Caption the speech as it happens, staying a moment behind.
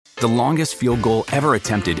The longest field goal ever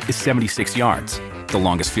attempted is 76 yards. The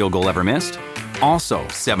longest field goal ever missed? Also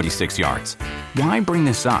 76 yards. Why bring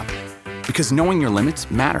this up? Because knowing your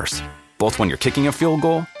limits matters, both when you're kicking a field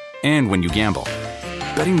goal and when you gamble.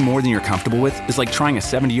 Betting more than you're comfortable with is like trying a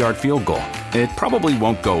 70-yard field goal. It probably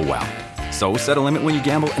won't go well. So set a limit when you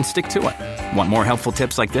gamble and stick to it. Want more helpful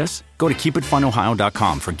tips like this? Go to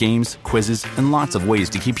keepitfunohio.com for games, quizzes, and lots of ways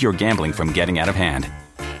to keep your gambling from getting out of hand.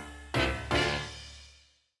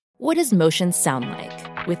 What does motion sound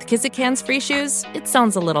like? With Kizikans free shoes, it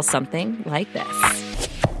sounds a little something like this.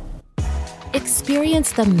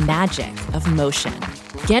 Experience the magic of motion.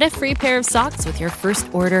 Get a free pair of socks with your first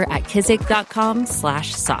order at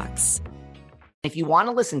kizik.com/socks. If you want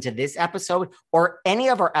to listen to this episode or any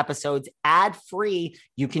of our episodes ad-free,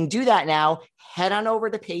 you can do that now. Head on over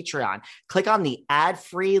to Patreon. Click on the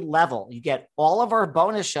ad-free level. You get all of our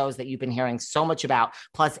bonus shows that you've been hearing so much about.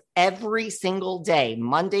 Plus, every single day,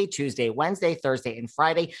 Monday, Tuesday, Wednesday, Thursday, and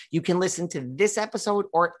Friday, you can listen to this episode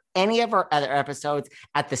or any of our other episodes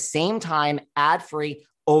at the same time, ad-free,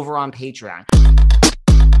 over on Patreon.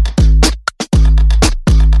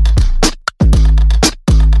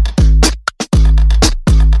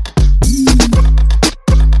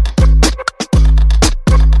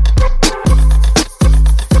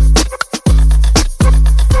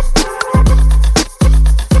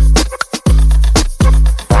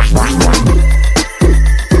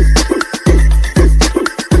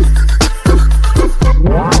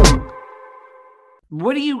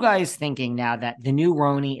 What are you guys thinking now that the new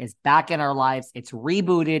Roni is back in our lives? It's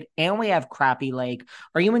rebooted and we have Crappy Lake.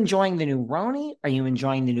 Are you enjoying the new Roni? Are you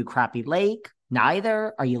enjoying the new Crappy Lake?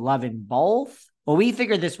 Neither? Are you loving both? Well, we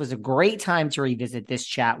figured this was a great time to revisit this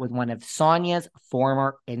chat with one of SONJA's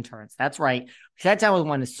former interns. That's right. We sat down with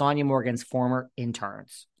one of Sonja Morgan's former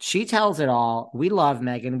interns. She tells it all. We love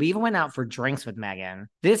Megan. We even went out for drinks with Megan.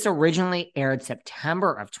 This originally aired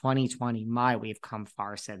September of 2020. My, we've come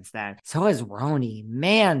far since then. So has Roni.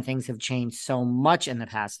 Man, things have changed so much in the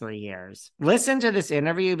past 3 years. Listen to this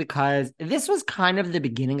interview because this was kind of the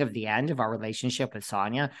beginning of the end of our relationship with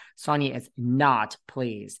Sonja. Sonja is not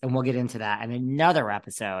pleased, and we'll get into that in another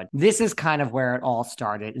episode. This is kind of where it all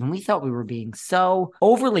started, and we thought we were being so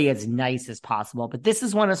overly as nice as possible, but this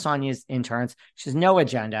is one of Sonja's interns. She has no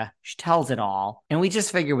agenda. She tells it all. And we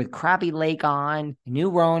just figured with Crappy Lake on, new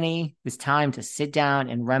Roni, it was time to sit down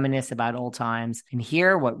and reminisce about old times and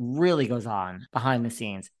hear what really goes on behind the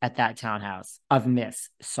scenes at that townhouse of Miss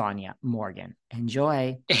Sonja Morgan.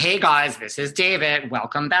 Enjoy. Hey guys, this is David.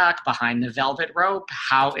 Welcome back behind the velvet rope.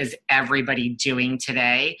 How is everybody doing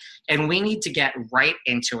today? And we need to get right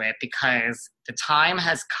into it because the time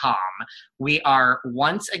has come. We are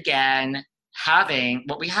once again having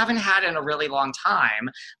what we haven't had in a really long time,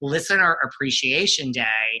 Listener Appreciation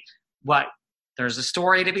Day. There's a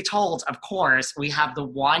story to be told. Of course, we have the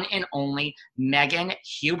one and only Megan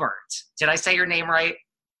Hubert. Did I say your name right?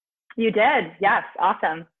 You did. Yes.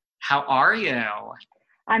 Awesome. How are you?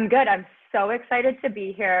 I'm good. I'm so excited to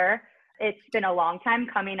be here. It's been a long time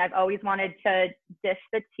coming. I've always wanted to dish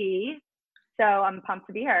the tea, so I'm pumped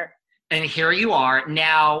to be here. And here you are.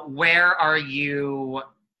 Now, where are you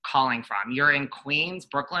calling from? You're in Queens,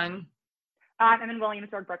 Brooklyn? I'm in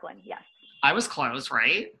Williamsburg, Brooklyn, yes. I was close,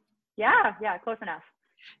 right? Yeah, close enough.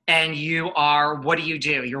 And what do you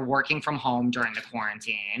do? You're working from home during the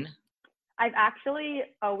quarantine. I've actually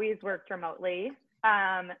always worked remotely.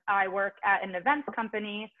 I work at an events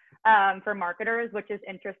company for marketers, which is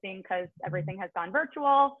interesting because everything has gone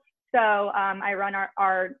virtual. So I run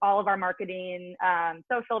all of our marketing,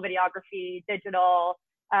 social, videography, digital,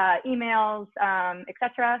 emails,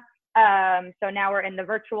 etc. So now we're in the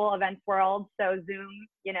virtual events world. So Zoom,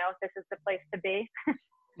 this is the place to be.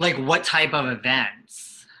 Like what type of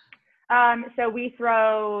events? So we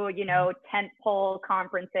throw, tentpole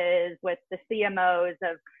conferences with the CMOs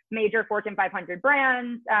of major Fortune 500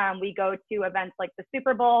 brands. We go to events like the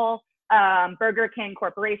Super Bowl. Burger King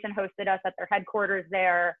Corporation hosted us at their headquarters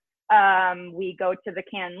there. We go to the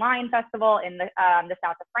Cannes Lion Festival in the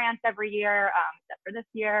south of France every year, except for this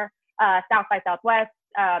year. South by Southwest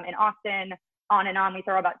in Austin, on and on. We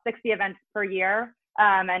throw about 60 events per year.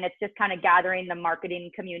 And it's just kind of gathering the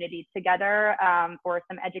marketing community together for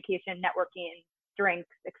some education, networking, drinks,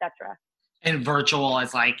 etc. And virtual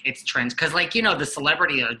is it's trends. Because the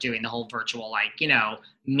celebrity are doing the whole virtual,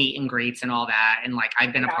 meet and greets and all that. And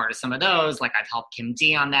I've been a part of some of those. I've helped Kim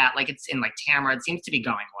D on that. It's in Tamara. It seems to be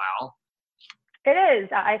going well. It is.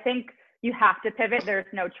 I think you have to pivot.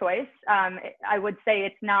 There's no choice. I would say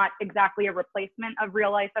it's not exactly a replacement of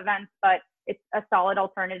real life events, but it's a solid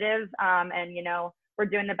alternative. And we're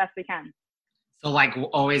doing the best we can. So like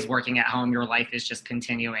always working at home, your life is just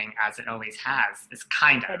continuing as it always has. It's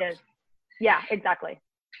kind of. It is. Yeah, exactly.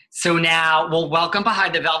 So now, well, welcome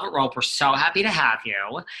behind the velvet rope. We're so happy to have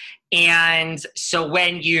you. And so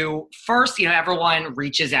when you first, everyone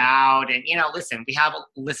reaches out and, listen, we have a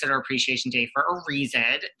listener appreciation day for a reason.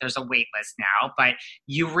 There's a wait list now, but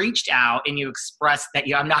you reached out and you expressed that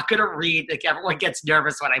I'm not going to read, like everyone gets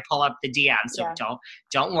nervous when I pull up the DM. So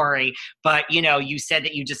don't worry. But, you said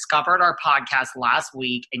that you discovered our podcast last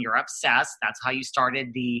week and you're obsessed. That's how you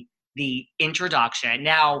started the introduction.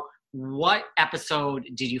 Now, what episode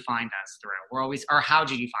did you find us through? Or how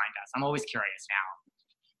did you find us? I'm always curious now.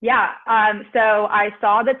 Yeah. So I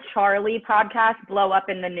saw the Charlie podcast blow up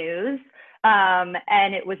in the news.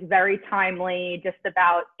 And it was very timely,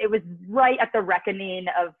 it was right at the reckoning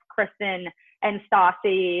of Kristen and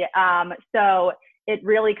Stassi. So it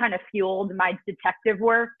really kind of fueled my detective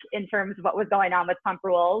work in terms of what was going on with Pump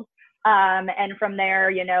Rules. And from there,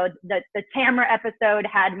 the Tamara episode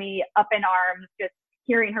had me up in arms, just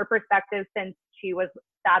hearing her perspective since she was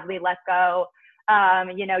sadly let go.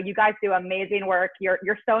 You guys do amazing work. Your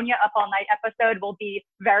SONJA Up All Night episode will be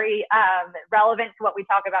very relevant to what we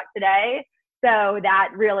talk about today. So that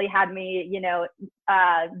really had me,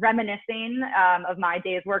 reminiscing of my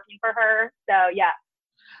days working for her. So yeah.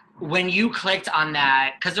 When you clicked on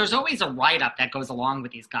that, because there's always a write-up that goes along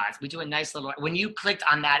with these guys. We do a nice little, when you clicked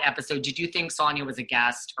on that episode, did you think SONJA was a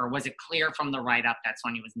guest, or was it clear from the write-up that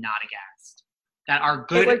SONJA was not a guest? That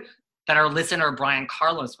our listener, Brian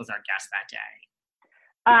Carlos, was our guest that day.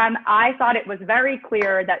 I thought it was very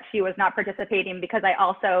clear that she was not participating because I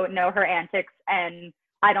also know her antics and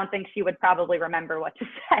I don't think she would probably remember what to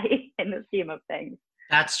say in the scheme of things.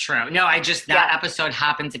 That's true. No, that episode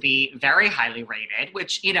happened to be very highly rated,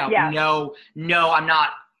 which, no, I'm not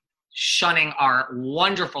shunning our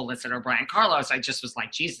wonderful listener, Brian Carlos. I just was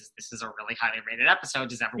like, Jesus, this is a really highly rated episode.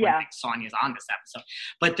 Does everyone think SONJA's on this episode?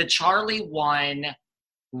 But the Charlie one,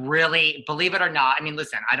 really, believe it or not, I mean,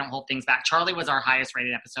 listen, I don't hold things back. Charlie was our highest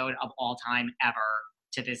rated episode of all time ever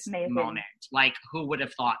to this moment. Like, who would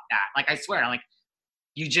have thought that? Like, I swear, like,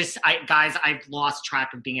 I've lost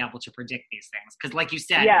track of being able to predict these things. Because like you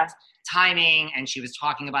said, it's timing, and she was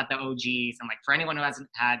talking about the OGs. And like, for anyone who hasn't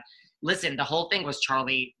listen, the whole thing was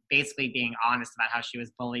Charlie basically being honest about how she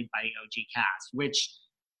was bullied by the OG cast, which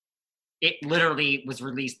it literally was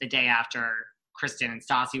released the day after Kristen and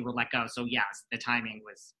Stassi were let go. So yes, the timing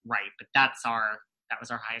was right, but that was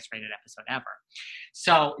our highest rated episode ever.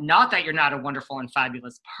 So not that you're not a wonderful and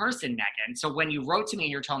fabulous person, Megan. So when you wrote to me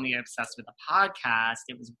and you're telling me you're obsessed with the podcast,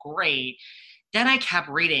 it was great. Then I kept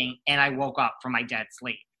reading and I woke up from my dead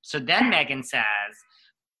sleep. So then Megan says,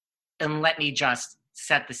 and let me just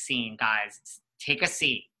set the scene, guys. Take a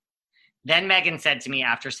seat. Then Megan said to me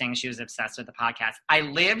after saying she was obsessed with the podcast, I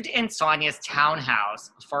lived in SONJA's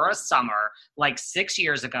townhouse for a summer like 6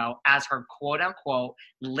 years ago as her quote unquote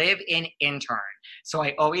live-in intern. So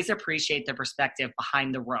I always appreciate the perspective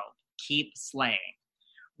behind the rope. Keep slaying.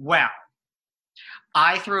 Well,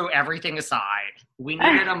 I threw everything aside. We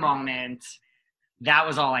needed a moment. That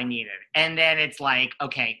was all I needed. And then it's like,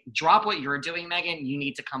 okay, drop what you're doing, Megan. You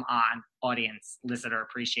need to come on Audience Listener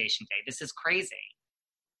Appreciation Day. This is crazy.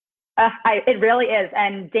 It really is.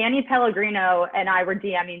 And Danny Pellegrino and I were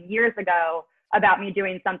DMing years ago about me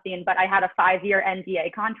doing something, but I had a 5-year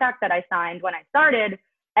NDA contract that I signed when I started.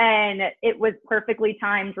 And it was perfectly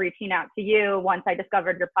timed reaching out to you once I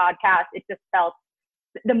discovered your podcast. It just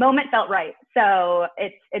the moment felt right. So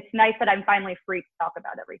it's nice that I'm finally free to talk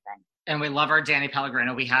about everything. And we love our Danny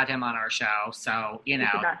Pellegrino. We had him on our show. So,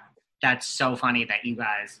 that's so funny that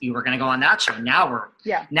you were going to go on that show. Now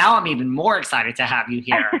I'm even more excited to have you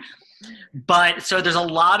here. But so there's a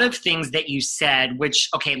lot of things that you said, which,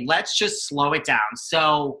 okay, let's just slow it down.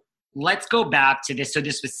 So let's go back to this. So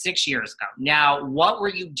this was 6 years ago. Now, what were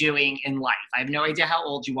you doing in life? I have no idea how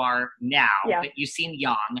old you are now, but you seem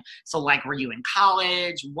young. So like, were you in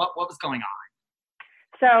college? What was going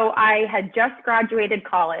on? So I had just graduated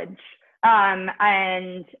college.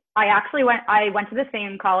 And I went to the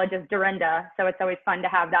same college as Dorinda. So it's always fun to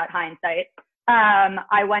have that hindsight.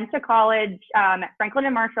 I went to college at Franklin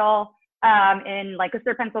and Marshall in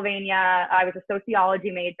Lancaster, Pennsylvania. I was a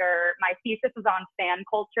sociology major. My thesis was on fan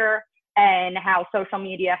culture and how social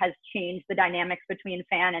media has changed the dynamics between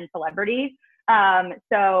fan and celebrity.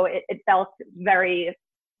 So it felt very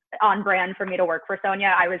on brand for me to work for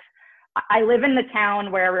SONJA. I live in the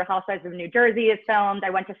town where Real Housewives of New Jersey is filmed. I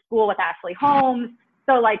went to school with Ashley Holmes.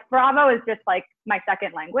 So like Bravo is just like my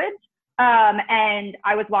second language. And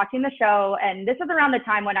I was watching the show, and this was around the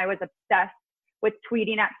time when I was obsessed with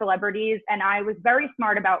tweeting at celebrities. And I was very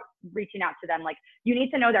smart about reaching out to them. Like, you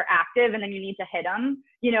need to know they're active and then you need to hit them.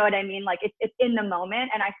 You know what I mean? Like, it's in the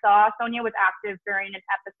moment. And I saw Sonja was active during an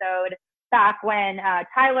episode back when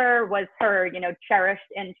Tyler was her, you know, cherished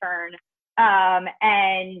intern.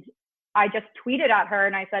 And I just tweeted at her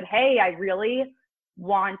and I said, hey, I really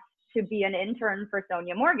want to be an intern for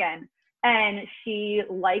Sonja Morgan. And she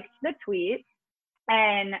liked the tweet,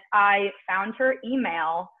 and I found her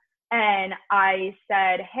email and I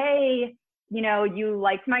said, hey, you know, you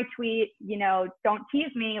liked my tweet, you know, don't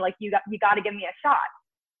tease me. Like, you got to give me a shot.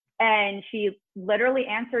 And she literally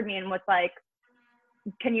answered me and was like,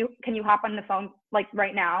 can you hop on the phone like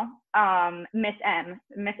right now? Miss M,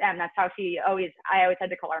 that's how I always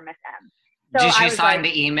had to call her Miss M. So did she sign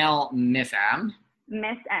the email Miss M?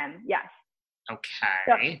 Miss M, yes.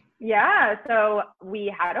 Okay. So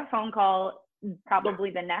we had a phone call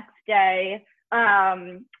probably the next day.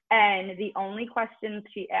 And the only questions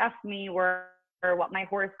she asked me were what my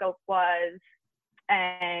horoscope was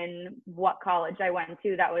and what college I went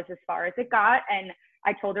to. That was as far as it got. And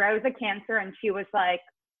I told her I was a Cancer, and she was like,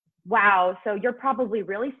 wow, so you're probably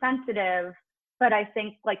really sensitive, but I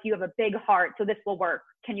think like you have a big heart, so this will work.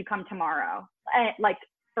 Can you come tomorrow? Like,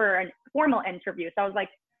 for a formal interview. So I was like,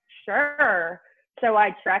 sure. So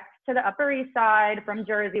I trekked to the Upper East Side from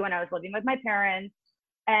Jersey when I was living with my parents.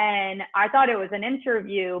 And I thought it was an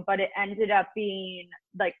interview, but it ended up being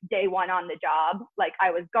like day one on the job. Like, I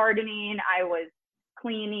was gardening, I was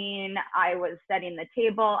cleaning, I was setting the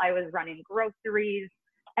table, I was running groceries.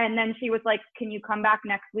 And then she was like, can you come back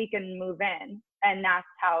next week and move in? And that's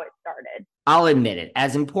how it started. I'll admit it.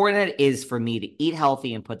 As important it is for me to eat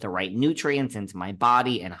healthy and put the right nutrients into my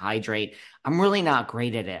body and hydrate, I'm really not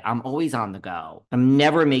great at it. I'm always on the go. I'm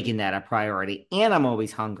never making that a priority, and I'm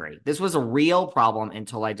always hungry. This was a real problem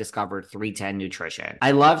until I discovered 310 Nutrition. I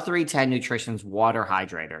love 310 Nutrition's water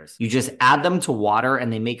hydrators. You just add them to water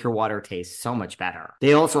and they make your water taste so much better.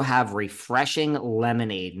 They also have refreshing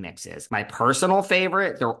lemonade mixes. My personal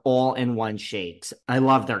favorite, they're all-in-one shakes. I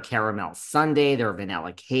love their caramel sundae, their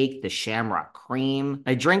vanilla cake, the shamrock cream.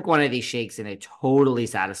 I drink one of these shakes and it totally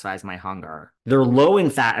satisfies my hunger. They're low in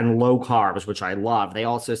fat and low carbs, which I love. They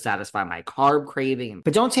also satisfy my carb craving.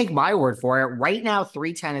 But don't take my word for it. Right now,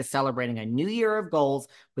 310 is celebrating a new year of goals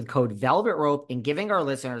with code Velvet Rope and giving our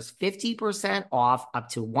listeners 50% off, up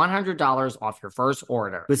to $100 off your first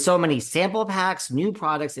order. With so many sample packs, new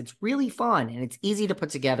products, it's really fun, and it's easy to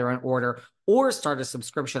put together an order or start a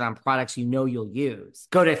subscription on products you know you'll use.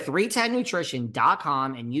 Go to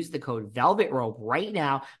 310nutrition.com and use the code Velvet Rope right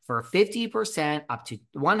now for 50% up to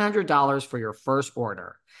 $100 for your first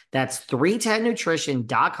order. That's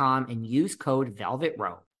 310nutrition.com and use code Velvet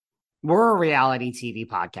Rope. We're a reality TV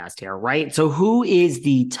podcast here, right? So who is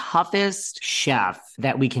the toughest chef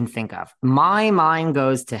that we can think of? My mind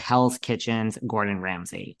goes to Hell's Kitchen's Gordon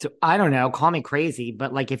Ramsay. So I don't know, call me crazy,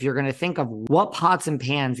 but like, if you're going to think of what pots and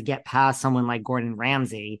pans get past someone like Gordon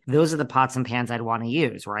Ramsay, those are the pots and pans I'd want to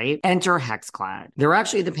use, right? Enter Hexclad. They're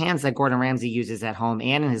actually the pans that Gordon Ramsay uses at home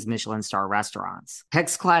and in his Michelin star restaurants.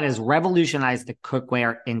 Hexclad has revolutionized the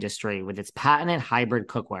cookware industry with its patented hybrid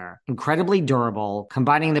cookware. Incredibly durable,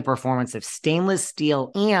 combining the performance of stainless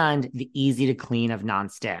steel and the easy to clean of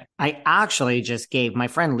nonstick. I actually just gave my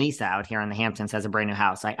friend Lisa out here in the Hamptons, has a brand new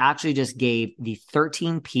house. I actually just gave the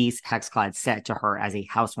 13-piece Hexclad set to her as a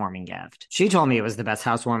housewarming gift. She told me it was the best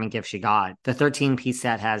housewarming gift she got. The 13-piece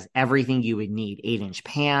set has everything you would need: 8-inch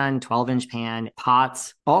pan, 12-inch pan,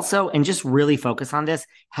 pots. Also, and just really focus on this,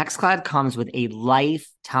 Hexclad comes with a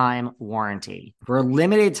lifetime warranty. For a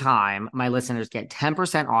limited time, my listeners get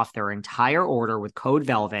 10% off their entire order with code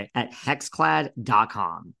VELVET at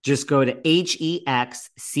hexclad.com. Just go to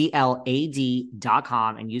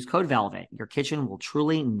HEXCLAD.com and use code VELVET. Your kitchen will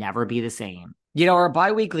truly never be the same. You know, our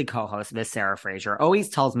bi-weekly co-host, Miss Sarah Fraser, always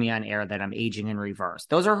tells me on air that I'm aging in reverse.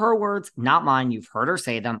 Those are her words, not mine. You've heard her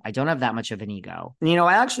say them. I don't have that much of an ego. And, you know,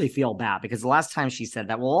 I actually feel bad because the last time she said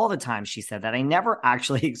that, well, all the time she said that, I never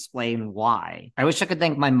actually explained why. I wish I could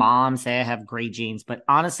thank my mom, say I have great genes, but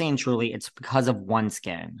honestly and truly, it's because of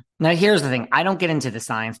OneSkin. Now, here's the thing. I don't get into the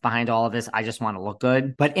science behind all of this. I just want to look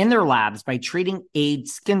good. But in their labs, by treating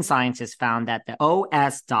AIDS, skin scientists found that the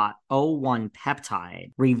OS.01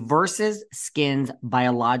 peptide reverses skin skin's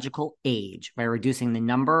biological age by reducing the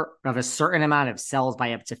number of a certain amount of cells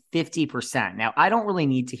by up to 50%. Now, I don't really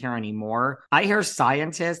need to hear any more. I hear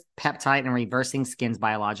scientists, peptide, and reversing skin's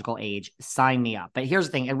biological age. Sign me up. But here's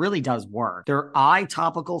the thing, it really does work. Their eye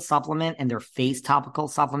topical supplement and their face topical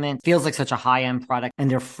supplement feels like such a high-end product,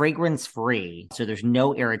 and they're fragrance-free, so there's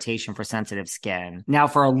no irritation for sensitive skin. Now,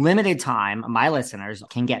 for a limited time, my listeners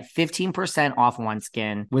can get 15% off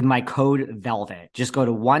OneSkin with my code VELVET. Just go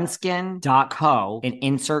to oneskin.co and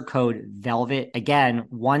insert code VELVET. Again,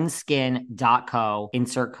 oneskin.co,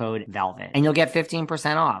 insert code VELVET, and you'll get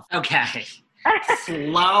 15% off. Okay.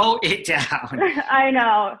 Slow it down. I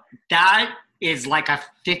know. That is like a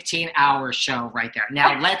 15-hour show right there. Now,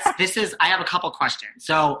 I have a couple questions.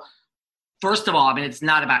 So, first of all, I mean, it's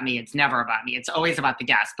not about me. It's never about me. It's always about the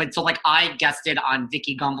guest. But so, like, I guested on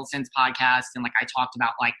Vicky Gunvalson's podcast, and, like, I talked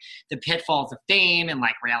about, like, the pitfalls of fame and,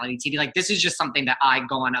 like, reality TV. Like, this is just something that I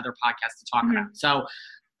go on other podcasts to talk about. So,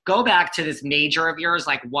 go back to this major of yours.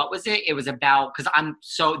 Like, what was it? It was about, because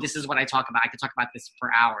this is what I talk about. I could talk about this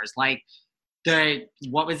for hours. Like,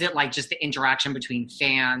 what was it like, just the interaction between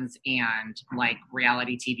fans and like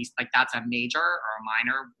reality TV? Like, that's a major or a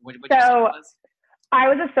minor? What you say it was? I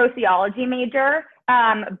was a sociology major,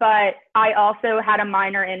 but I also had a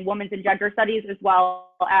minor in women's and gender studies as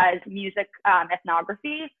well as music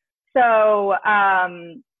ethnography. So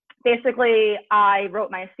basically, I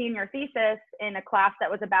wrote my senior thesis in a class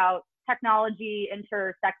that was about technology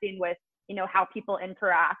intersecting with, you know, how people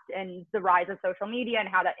interact and the rise of social media and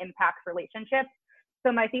how that impacts relationships.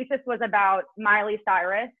 So my thesis was about Miley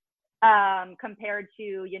Cyrus compared to,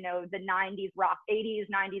 you know, the 80s,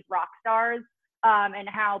 90s rock stars, and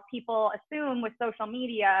how people assume with social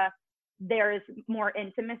media, there's more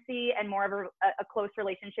intimacy and more of a close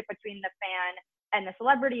relationship between the fan and the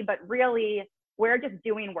celebrity, but really we're just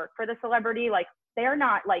doing work for the celebrity. Like, they're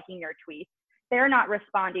not liking your tweets. They're not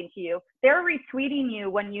responding to you. They're retweeting you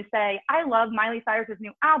when you say, I love Miley Cyrus's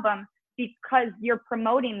new album, because you're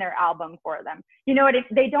promoting their album for them. You know what?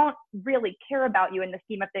 They don't really care about you in the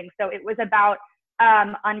scheme of things. So it was about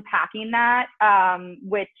unpacking that,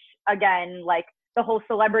 which again, like the whole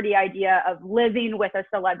celebrity idea of living with a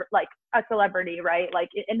celebrity, right? Like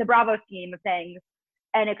in the Bravo scheme of things,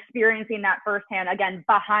 and experiencing that firsthand, again,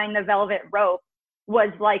 behind the velvet rope, was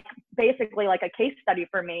like basically like a case study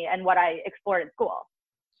for me and what I explored in school.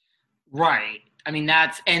 Right. I mean,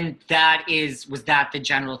 was that the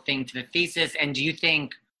general thing to the thesis? And do you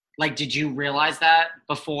think, like, did you realize that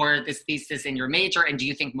before this thesis in your major? And do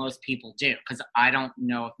you think most people do? Because I don't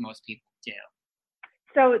know if most people do.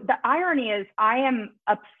 So the irony is I am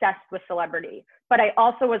obsessed with celebrity, but I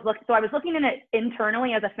also was looking at it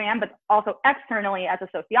internally as a fan, but also externally as a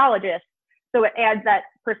sociologist. So it adds that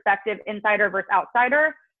perspective, insider versus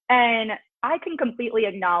outsider. And I can completely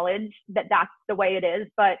acknowledge that that's the way it is.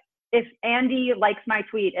 But if Andy likes my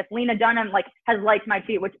tweet, if Lena Dunham has liked my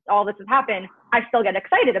tweet, which all this has happened, I still get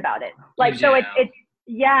excited about it. So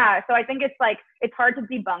I think it's hard to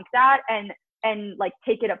debunk that and like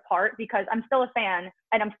take it apart, because I'm still a fan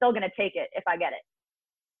and I'm still going to take it if I get it.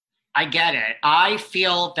 I get it. I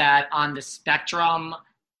feel that on the spectrum,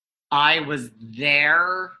 I was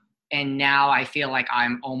there. And now I feel like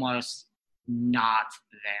I'm almost not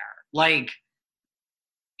there. Like,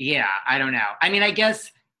 yeah, I don't know. I mean, I guess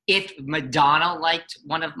if Madonna liked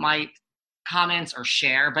one of my comments or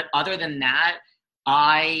Cher, but other than that, but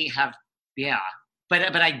I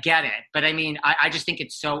get it. But I mean, I just think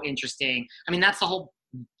it's so interesting. I mean, that's the whole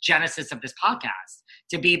genesis of this podcast,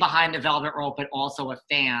 to be behind the velvet rope, but also a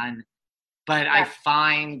fan. But yeah. I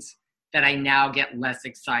find that I now get less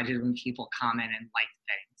excited when people comment and like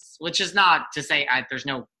things, which is not to say there's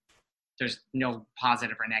no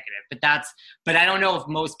positive or negative, but I don't know if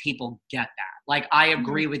most people get that. Like, I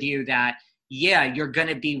agree with you that, yeah, you're going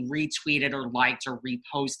to be retweeted or liked or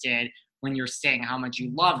reposted when you're saying how much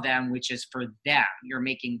you love them, which is for them. You're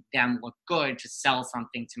making them look good to sell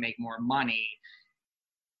something to make more money.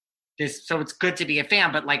 So it's good to be a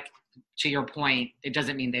fan, but like, to your point, it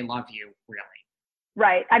doesn't mean they love you, really.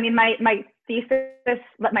 Right. I mean, my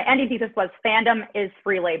ending thesis was fandom is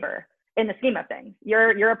free labor in the scheme of things.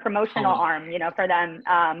 You're a promotional arm, for them.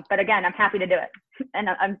 But again, I'm happy to do it.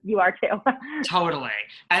 And you are too. Totally.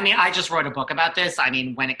 I mean, I just wrote a book about this. I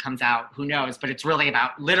mean, when it comes out, who knows? But it's really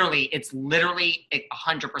about it's literally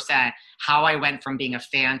 100% how I went from being a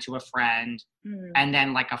fan to a friend, and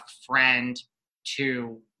then like a friend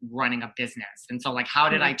to running a business. And so like, how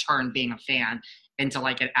did I turn being a fan into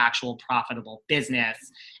like an actual profitable business?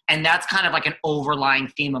 And that's kind of like an overlying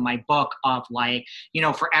theme of my book of like,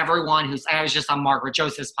 for everyone I was just on Margaret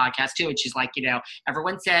Joseph's podcast too. And she's like,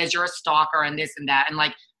 everyone says you're a stalker and this and that. And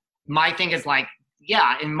like, my thing is like,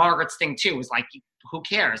 yeah, and Margaret's thing too is like, who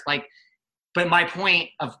cares? Like, but my point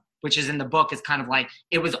of, which is in the book, is kind of like,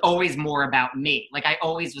 it was always more about me. Like I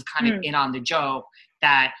always was kind of in on the joke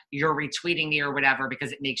that you're retweeting me or whatever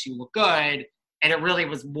because it makes you look good. And it really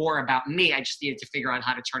was more about me. I just needed to figure out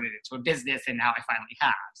how to turn it into a business, and now I finally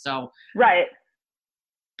have. So, right.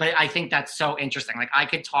 But I think that's so interesting. Like I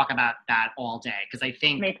could talk about that all day because I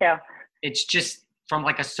think me too. It's just from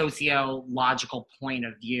like a sociological point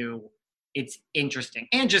of view, it's interesting.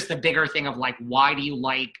 And just the bigger thing of like, why do you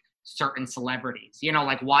like certain celebrities? You know,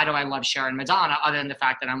 like why do I love Cher and Madonna other than the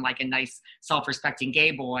fact that I'm like a nice self-respecting gay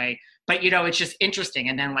boy? But, you know, it's just interesting.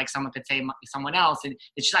 And then like someone could say someone else. And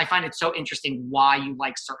it's just, I find it so interesting why you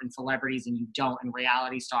like certain celebrities and you don't, and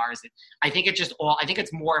reality stars. And I think I think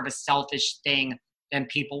it's more of a selfish thing than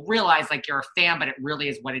people realize. Like you're a fan, but it really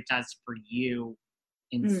is what it does for you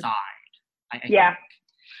inside. I yeah. think.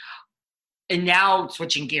 And now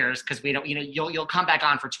switching gears, because we don't, you know, you'll come back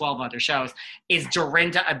on for 12 other shows. Is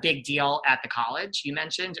Dorinda a big deal at the college you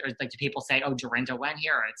mentioned? Or like, do people say, oh, Dorinda went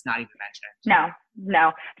here, or it's not even mentioned?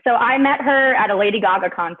 No. So I met her at a Lady Gaga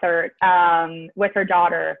concert with her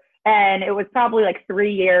daughter. And it was probably like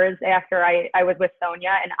 3 years after I was with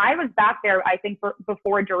Sonja. And I was back there, I think,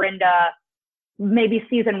 before Dorinda, maybe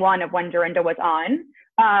season 1 of when Dorinda was on.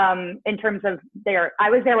 In terms of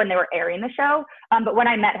I was there when they were airing the show. But when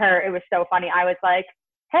I met her, it was so funny. I was like,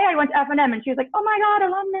 hey, I went to F&M. And she was like, oh my God,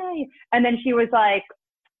 alumni. And then she was like,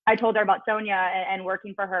 I told her about Sonja and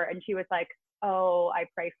working for her. And she was like, oh, I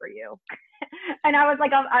pray for you. And I was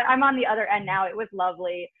like, I'm on the other end now. It was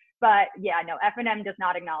lovely. But yeah, no, F&M does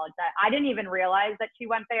not acknowledge that. I didn't even realize that she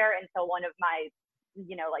went there until one of my,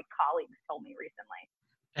 like colleagues told me recently.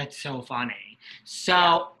 That's so funny.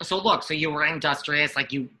 So look, so you were industrious,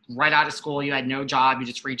 like you right out of school, you had no job, you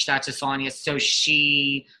just reached out to Sonja. So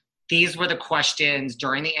these were the questions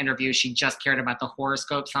during the interview. She just cared about the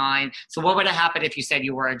horoscope sign. So what would have happened if you said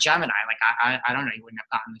you were a Gemini? Like, I don't know, you wouldn't have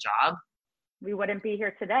gotten the job? We wouldn't be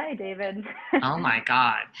here today, David. Oh my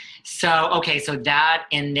God. So, okay, so that,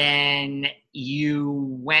 and then you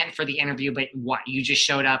went for the interview, but what, you just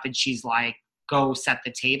showed up and she's like, go set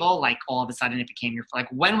the table? Like all of a sudden it became like,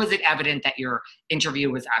 when was it evident that your interview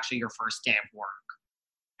was actually your first day of work?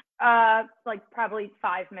 Like probably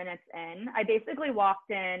 5 minutes in. I basically walked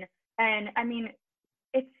in, and I mean,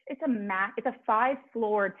 it's a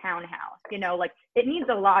 5-floor townhouse, like it needs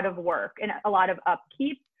a lot of work and a lot of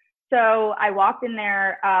upkeep. So I walked in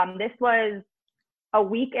there. This was a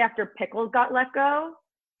week after Pickles got let go,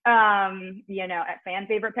 at fan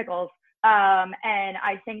favorite Pickles. And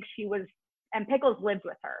I think and Pickles lived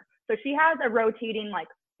with her. So she has a rotating like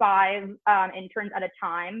 5 interns at a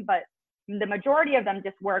time, but the majority of them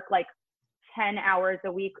just work like 10 hours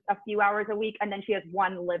a week, a few hours a week. And then she has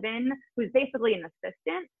one live-in who's basically an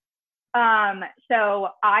assistant. So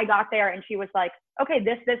I got there and she was like, okay,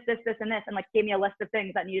 this, and this, and like gave me a list of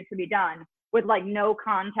things that needed to be done with like no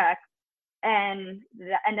context. And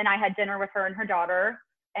then I had dinner with her and her daughter,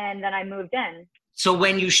 and then I moved in. So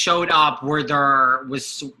when you showed up, was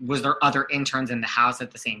there other interns in the house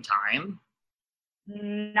at the same time?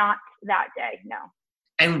 Not that day, no.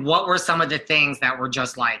 And what were some of the things that were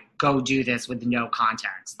just like, go do this with no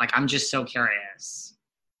context? Like, I'm just so curious.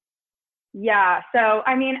 Yeah. So,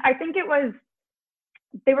 I mean, I think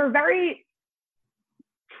they were very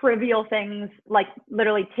trivial things, like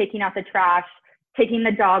literally taking out the trash, taking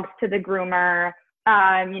the dogs to the groomer,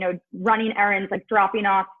 running errands, like dropping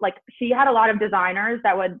off. Like she had a lot of designers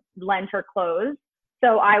that would lend her clothes.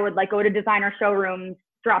 So I would like go to designer showrooms,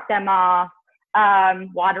 drop them off,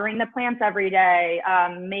 watering the plants every day,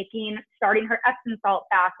 starting her Epsom salt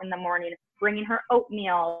bath in the morning, bringing her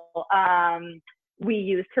oatmeal. We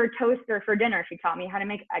used her toaster for dinner. She taught me how to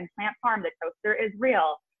make eggplant parm. The toaster is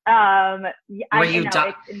real. Were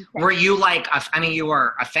you like, you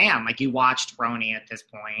were a fan, like you watched Roni at this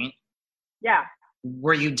point. Yeah.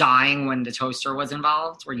 Were you dying when the toaster was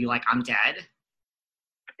involved? Were you like, I'm dead?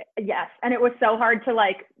 Yes. And it was so hard to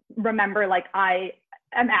like remember, like I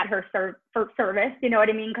am at her for service, you know what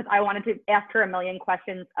I mean? Because I wanted to ask her a million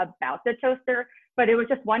questions about the toaster. But it was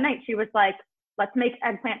just one night she was like, let's make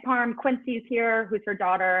eggplant parm. Quincy's here, who's her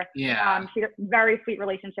daughter. Yeah. She had a very sweet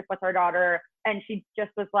relationship with her daughter. And she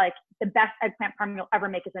just was like, the best eggplant parm you'll ever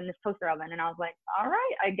make is in this toaster oven. And I was like, all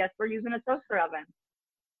right, I guess we're using a toaster oven.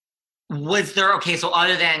 Was there, okay, so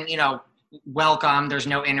other than, welcome, there's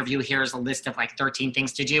no interview, here's a list of like 13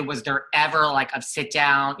 things to do. Was there ever like a sit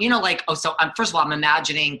down, first of all, I'm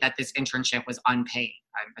imagining that this internship was unpaid,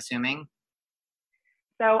 I'm assuming.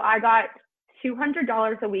 So I got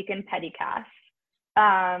 $200 a week in petty cash.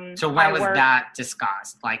 So when was that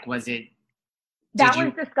discussed? Like, was it That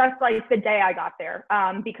was discussed like the day I got there,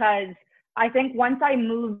 because I think once I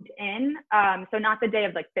moved in, so not the day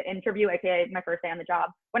of like the interview, aka my first day on the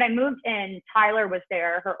job. When I moved in, Tyler was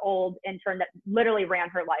there, her old intern that literally ran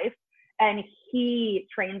her life, and he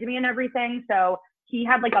trained me and everything. So he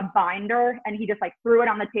had like a binder and he just like threw it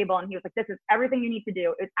on the table and he was like, this is everything you need to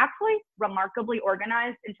do. It's actually remarkably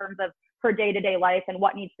organized in terms of her day-to-day life and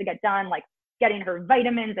what needs to get done, like getting her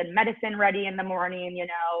vitamins and medicine ready in the morning, you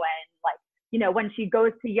know, and like, you know, when she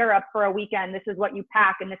goes to Europe for a weekend, this is what you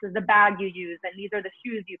pack and this is the bag you use and these are the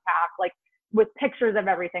shoes you pack, like with pictures of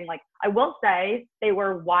everything. Like I will say they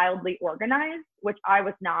were wildly organized, which I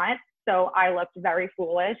was not. So I looked very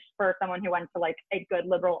foolish for someone who went to like a good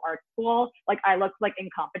liberal arts school. Like I looked like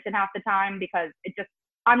incompetent half the time because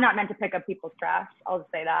I'm not meant to pick up people's trash. I'll just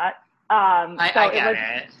say that.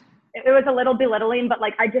 It was a little belittling, but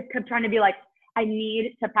like I just kept trying to be like, I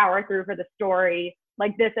need to power through for the story.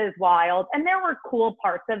 Like this is wild. And there were cool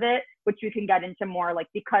parts of it, which we can get into more, like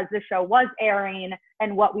because the show was airing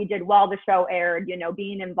and what we did while the show aired, you know,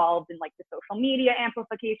 being involved in like the social media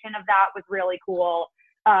amplification of that was really cool.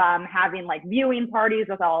 Having like viewing parties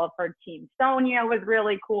with all of her team SONJA was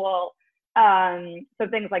really cool. So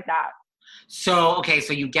things like that. So, okay,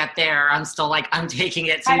 so you get there. I'm still like, I'm taking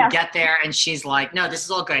it. So you get there and she's like, no, this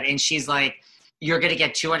is all good. And she's like, you're going to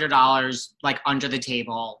get $200 like under the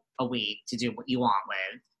table a week to do what you want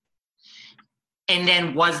with. And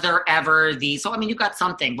then was there ever so I mean, you got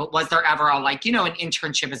something, but was there ever a like, you know, an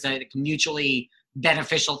internship is a mutually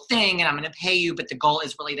beneficial thing and I'm going to pay you, but the goal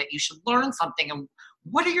is really that you should learn something. And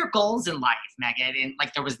what are your goals in life, Megan? And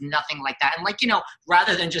like, there was nothing like that. And like, you know,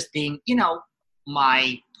 rather than just being, you know,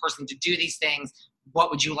 my person to do these things, what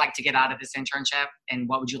would you like to get out of this internship and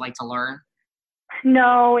what would you like to learn?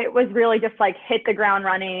 No, it was really just like hit the ground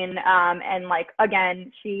running. And like,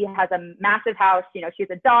 again, she has a massive house, you know, she's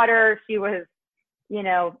a daughter. She was, you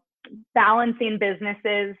know, balancing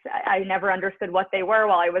businesses. I never understood what they were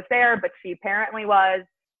while I was there, but she apparently was.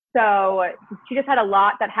 So she just had a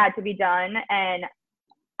lot that had to be done. And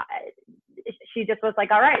she just was like,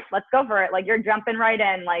 all right, let's go for it. Like you're jumping right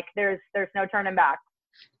in. Like there's no turning back.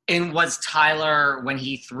 And was Tyler, when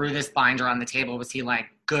he threw this binder on the table, was he like,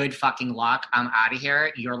 good fucking luck, I'm out of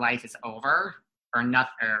here, your life is over? Or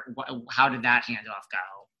nothing? Or how did that handoff go?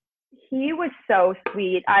 He was so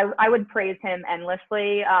sweet. I would praise him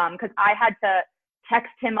endlessly because I had to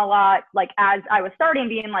text him a lot, like as I was starting,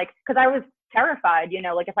 being like, because I was terrified, you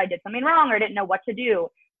know, like if I did something wrong or didn't know what to do.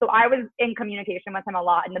 So I was in communication with him a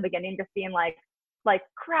lot in the beginning, just being like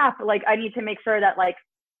crap, like I need to make sure that like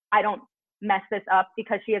I don't mess this up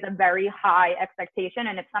because she has a very high expectation.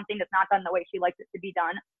 And if something is not done the way she likes it to be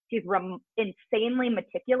done, she's insanely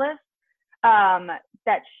meticulous,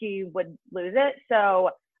 that she would lose it. So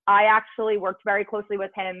I actually worked very closely with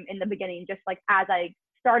him in the beginning, just like as I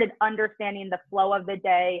started understanding the flow of the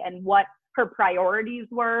day and what her priorities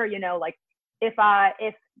were, you know, like if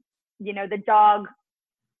you know, the dog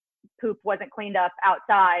poop wasn't cleaned up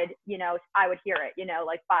outside, you know, I would hear it, you know,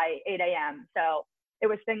 like by 8 a.m. So it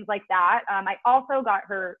was things like that. I also got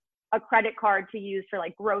her a credit card to use for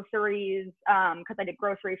like groceries, because I did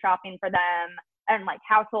grocery shopping for them and like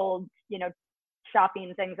household, you know,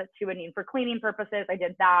 shopping things that she would need for cleaning purposes. I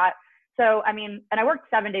did that. So, I mean, and I worked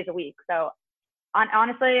 7 days a week. So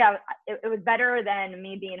honestly, it was better than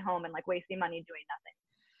me being home and like wasting money doing nothing.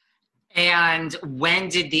 And when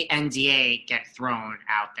did the NDA get thrown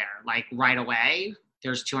out there? Like right away?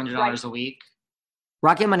 There's $200 a week?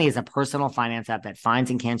 Rocket Money is a personal finance app that finds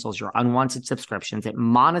and cancels your unwanted subscriptions. It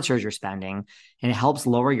monitors your spending and it helps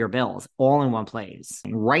lower your bills all in one place.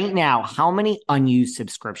 Right now, how many unused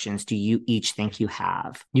subscriptions do you each think you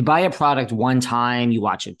have? You buy a product one time, you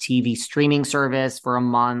watch a TV streaming service for a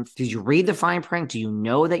month. Did you read the fine print? Do you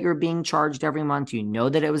know that you're being charged every month? Do you know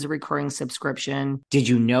that it was a recurring subscription? Did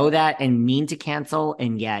you know that and mean to cancel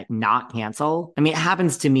and yet not cancel? I mean, it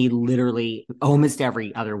happens to me literally almost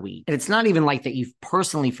every other week. And it's not even like that you've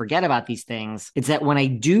personally forget about these things. It's that when I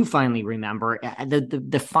do finally remember,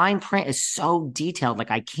 the fine print is so detailed.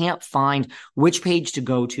 Like I can't find which page to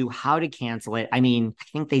go to, how to cancel it. I mean, I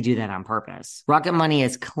think they do that on purpose. Rocket Money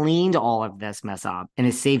has cleaned all of this mess up and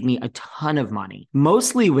has saved me a ton of money,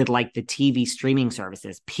 mostly with like the TV streaming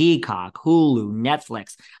services, Peacock, Hulu,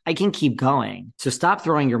 Netflix. I can keep going. So stop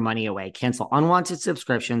throwing your money away, cancel unwanted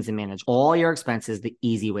subscriptions and manage all your expenses the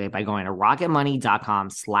easy way by going to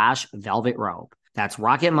rocketmoney.com/velvet rope. That's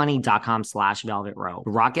rocketmoney.com/velvet rope.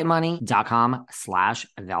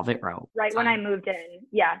 Rocketmoney.com/velvet rope. Right when I moved in.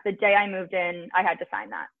 Yeah. The day I moved in, I had to sign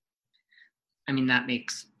that. I mean, that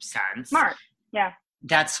makes sense. Smart. Yeah.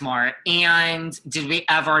 That's smart. And did we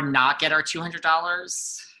ever not get our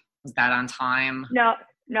 $200? Was that on time? No,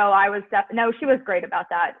 she was great about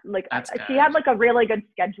that. Like she had like a really good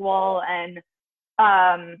schedule, and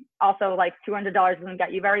also like $200 doesn't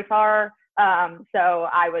get you very far. So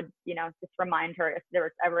I would, just remind her if there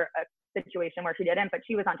was ever a situation where she didn't, but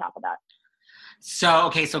she was on top of that. So,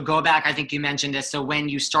 okay, so go back. I think you mentioned this. So when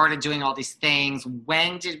you started doing all these things,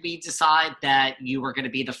 when did we decide that you were going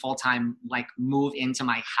to be the full-time, like move into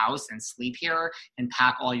my house and sleep here and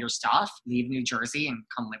pack all your stuff, leave New Jersey and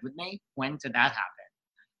come live with me? When did that happen?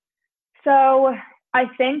 So I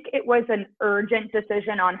think it was an urgent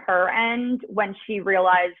decision on her end when she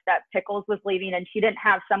realized that Pickles was leaving and she didn't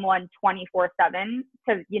have someone 24/7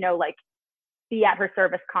 to, like be at her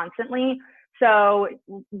service constantly. So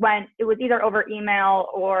when it was either over email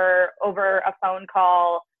or over a phone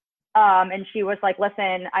call, and she was like,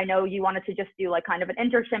 listen, I know you wanted to just do like kind of an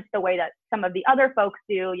internship the way that some of the other folks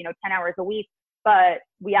do, 10 hours a week, but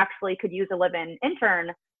we actually could use a live-in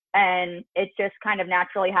intern. And it just kind of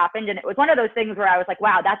naturally happened. And it was one of those things where I was like,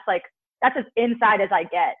 wow, that's as inside as I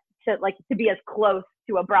get to be as close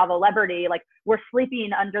to a Bravo celebrity. Like we're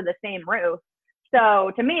sleeping under the same roof.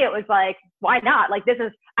 So to me, it was like, why not? Like, this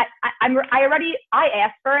is, I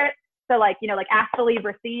asked for it. So like, ask to leave,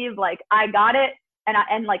 receive, like I got it.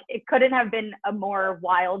 And like, it couldn't have been a more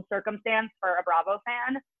wild circumstance for a Bravo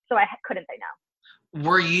fan. So I couldn't say no.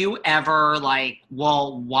 Were you ever like,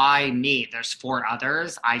 well, why me? There's 4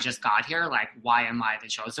 others. I just got here. Like, why am I the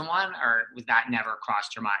chosen one? Or was that never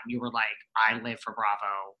crossed your mind? You were like, I live for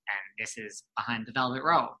Bravo and this is behind the velvet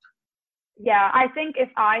rope. Yeah, I think if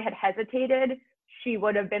I had hesitated, she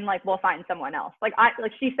would have been like, we'll find someone else. Like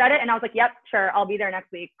she said it and I was like, yep, sure. I'll be there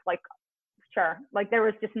next week. Like, sure. Like there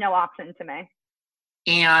was just no option to me.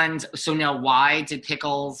 And so now why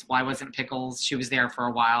wasn't Pickles? She was there for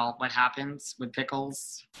a while. What happens with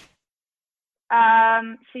Pickles?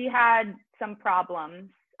 She had some problems.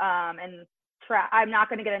 And I'm not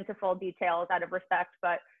going to get into full details out of respect,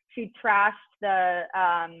 but she trashed the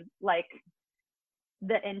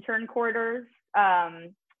intern quarters,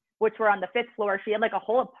 which were on the 5th floor. She had like a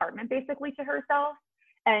whole apartment basically to herself.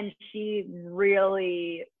 And she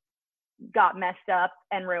really got messed up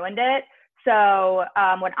and ruined it. So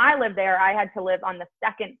when I lived there, I had to live on the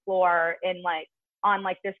 2nd floor on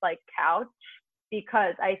this couch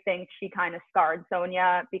because I think she kind of scarred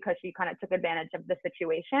Sonja because she kind of took advantage of the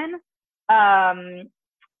situation.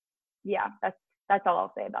 Yeah, that's all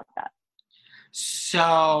I'll say about that.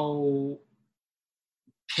 So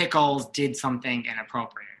Pickles did something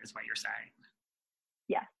inappropriate is what you're saying.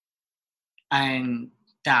 Yeah. And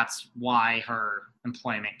that's why her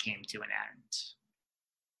employment came to an end.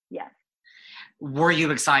 Yes. Were you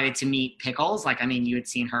excited to meet Pickles? Like, I mean, you had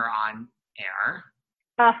seen her on air.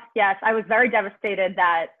 Yes, I was very devastated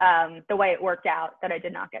that the way it worked out that I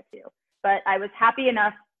did not get to. But I was happy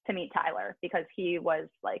enough to meet Tyler because he was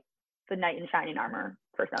like the knight in shining armor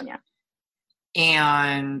for Sonja.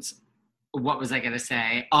 And what was I going to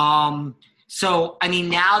say? So, I mean,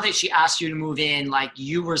 now that she asked you to move in, like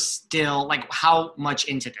you were still like, how much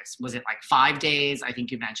into this? Was it like 5 days? I think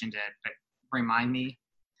you mentioned it, but remind me.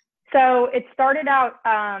 So it started out,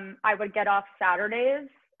 I would get off Saturdays,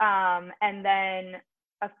 and then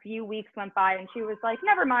a few weeks went by and she was like,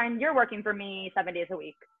 never mind, you're working for me 7 days a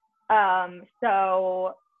week.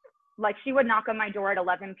 So like she would knock on my door at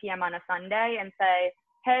 11 p.m. on a Sunday and say,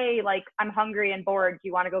 hey, like I'm hungry and bored. Do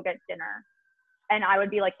you want to go get dinner? And I would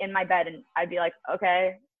be like in my bed and I'd be like,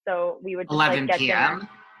 okay. So we would just 11 get p.m. dinner.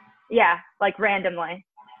 Yeah, like randomly.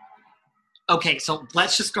 Okay, so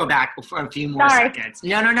let's just go back for a few more seconds.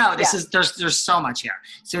 No. There's so much here.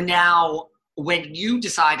 So now, when you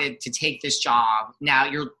decided to take this job, now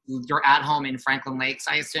you're at home in Franklin Lakes,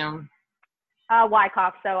 I assume.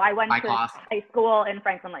 Wyckoff. So I went to high school in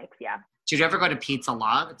Franklin Lakes. Yeah. Did you ever go to Pizza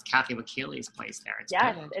Love? It's Kathy Wakili's place there.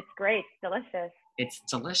 Yes, it's great. Delicious. It's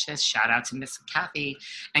delicious. Shout out to Miss Kathy.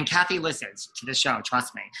 And Kathy listens to the show.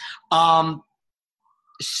 Trust me.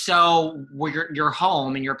 So you're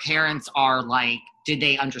home and your parents are like, did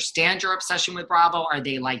they understand your obsession with Bravo? Are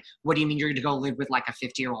they like, what do you mean you're going to go live with like a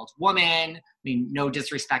 50-year-old woman? I mean, no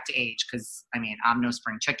disrespect to age, because I mean, I'm no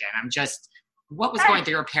spring chicken. I'm just, what was going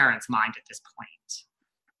through your parents' mind at this point?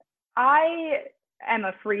 I am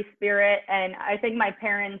a free spirit, and I think my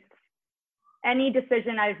parents, any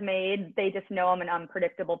decision I've made, they just know I'm an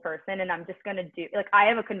unpredictable person, and I'm just going to do, like, I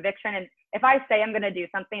have a conviction, and if I say I'm going to do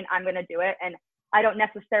something, I'm going to do it, and I don't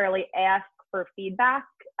necessarily ask for feedback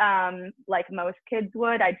like most kids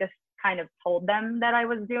would. I just kind of told them that I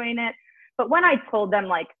was doing it. But when I told them,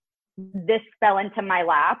 like, this fell into my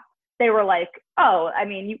lap, they were like, oh, I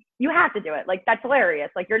mean, you have to do it. Like, that's hilarious.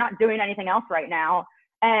 Like, you're not doing anything else right now.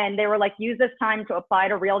 And they were like, use this time to apply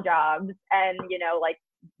to real jobs and, you know, like,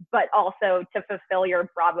 but also to fulfill your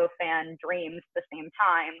Bravo fan dreams at the same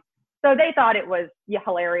time. So they thought it was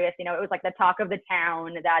hilarious. You know, it was like the talk of the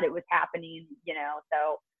town that it was happening, you know,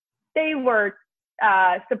 so they were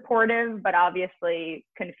supportive, but obviously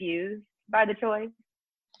confused by the choice.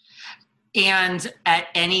 And at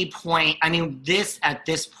any point, I mean, at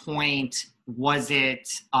this point, was it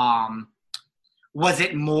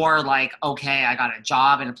more like, okay, I got a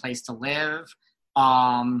job and a place to live?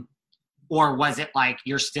 Or was it like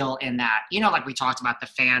you're still in that, you know, like we talked about the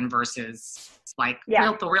fan versus like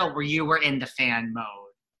real to real, where you were in the fan mode?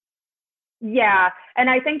 Yeah. And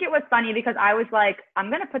I think it was funny because I was like, I'm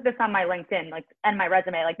going to put this on my LinkedIn, like, and my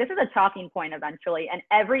resume. Like, this is a talking point eventually. And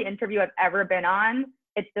every interview I've ever been on,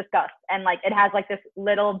 it's discussed. And like, it has like this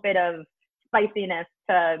little bit of spiciness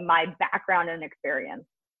to my background and experience.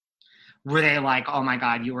 Were they like, oh my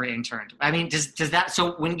God, you were interned? I mean, does that,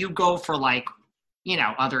 so when you go for like, you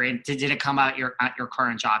know, did it come out at your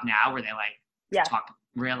current job now? Were they like, talk,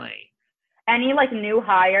 really? Any like new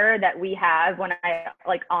hire that we have, when I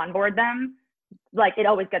like onboard them, like it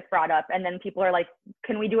always gets brought up. And then people are like,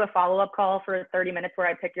 can we do a follow-up call for 30 minutes where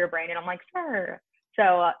I pick your brain? And I'm like, sure.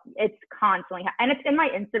 So it's constantly, and it's in my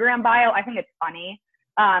Instagram bio. I think it's funny.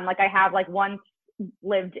 Like I have like once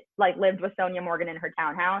lived with Sonja Morgan in her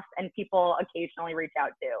townhouse, and people occasionally reach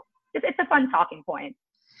out too. It's a fun talking point.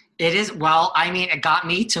 It is. Well, I mean, it got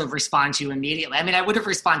me to respond to you immediately. I mean, I would have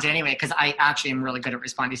responded anyway, because I actually am really good at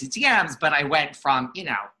responding to DMs, but I went from, you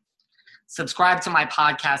know, subscribe to my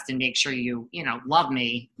podcast and make sure you know, love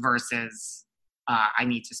me versus I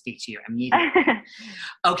need to speak to you immediately.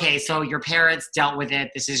 Okay, so your parents dealt with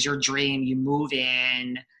it. This is your dream. You move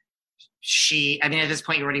in. I mean, at this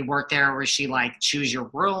point, you already worked there. Was she like, choose your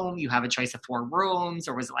room? You have a choice of 4 rooms?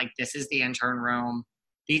 Or was it like, this is the intern room?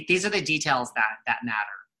 These are the details that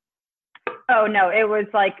matter. Oh, no, it was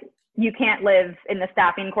like, you can't live in the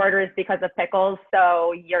staffing quarters because of pickles,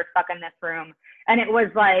 so you're stuck in this room. And it was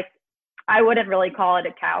like, I wouldn't really call it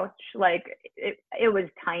a couch. Like, it was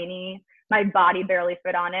tiny. My body barely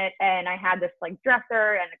fit on it. And I had this like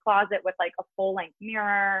dresser and a closet with like a full length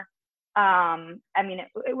mirror. I mean,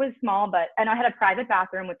 it was small, and I had a private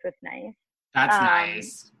bathroom, which was nice. That's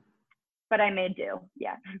nice. But I made do,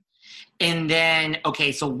 yeah. And then,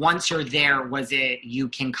 okay, so once you're there, was it you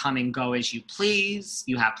can come and go as you please?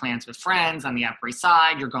 You have plans with friends on the Upper East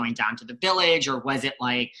Side, you're going down to the Village, or was it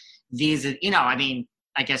like these, you know, I mean,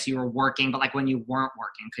 I guess you were working, but like when you weren't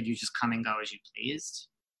working, could you just come and go as you pleased?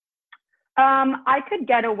 I could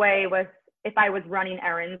get away with if I was running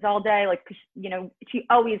errands all day, like, you know, she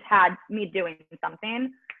always had me doing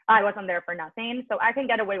something. I wasn't there for nothing. So I can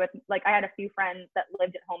get away with, like, I had a few friends that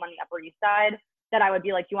lived at home on the Upper East Side that I would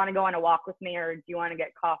be like, do you want to go on a walk with me, or do you want to get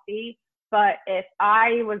coffee? But if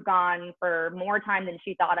I was gone for more time than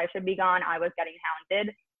she thought I should be gone, I was getting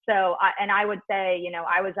hounded. So, I would say, you know,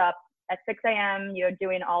 I was up at 6 a.m., you know,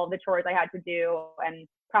 doing all of the chores I had to do, and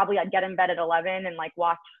probably I'd get in bed at 11 and like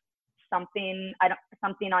watch something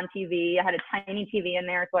on TV. I had a tiny TV in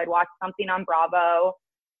there, so I'd watch something on Bravo,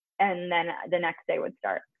 and then the next day would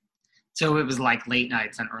start. So it was like late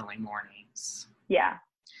nights and early mornings. Yeah.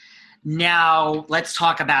 Now, let's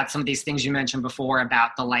talk about some of these things you mentioned before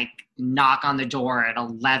about the like knock on the door at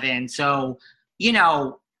 11. So, you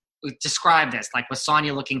know, describe this. Like, was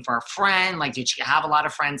Sonja looking for a friend? Like, did she have a lot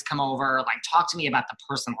of friends come over? Like, talk to me about the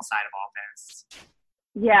personal side of all this.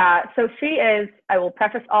 Yeah, so she is, I will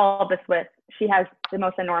preface all of this with, she has the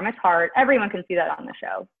most enormous heart. Everyone can see that on the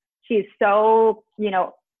show. She's so, you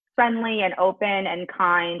know, friendly and open and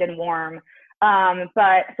kind and warm.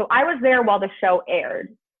 But so I was there while the show aired,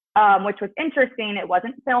 which was interesting. It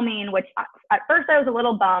wasn't filming, which at first I was a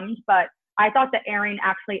little bummed, but I thought the airing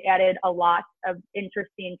actually added a lot of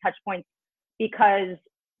interesting touch points because,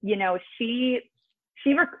 you know, she's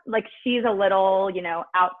a little, you know,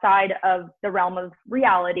 outside of the realm of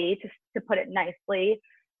reality, to put it nicely.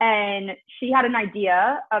 And she had an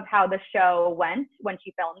idea of how the show went when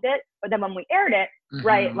she filmed it. But then when we aired it,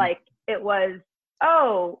 right, like it was,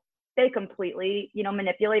 they completely, you know,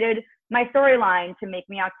 manipulated my storyline to make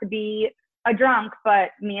me out to be a drunk. But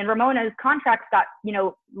me and Ramona's contracts got, you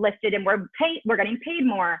know, lifted, and we're getting paid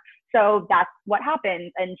more. So that's what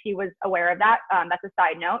happened. And she was aware of that. That's a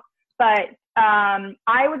side note. But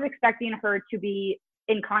I was expecting her to be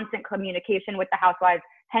in constant communication with the housewives,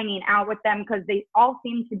 hanging out with them, because they all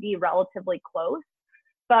seemed to be relatively close.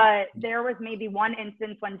 But there was maybe one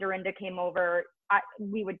instance when Dorinda came over.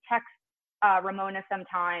 We would text Ramona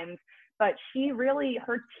sometimes, but she really,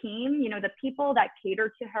 her team, you know, the people that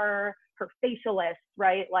cater to her facialists,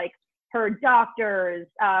 right? Like her doctors,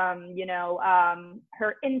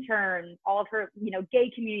 her interns, all of her,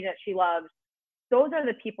 gay community that she loves. Those are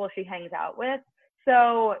the people she hangs out with.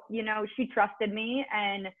 So, she trusted me.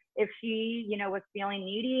 And if she, was feeling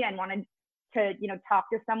needy and wanted to, talk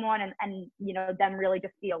to someone and them really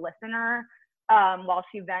just be a listener while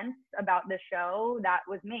she vents about the show, that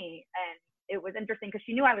was me. And it was interesting because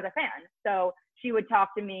she knew I was a fan. So she would talk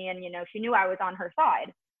to me and, she knew I was on her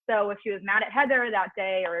side. So if she was mad at Heather that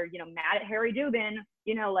day or, mad at Harry Dubin,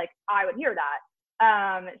 I would hear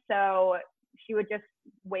that. So she would just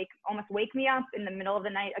almost wake me up in the middle of the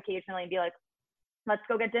night occasionally and be like, let's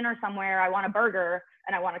go get dinner somewhere. I want a burger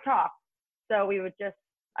and I want to talk. So we would just,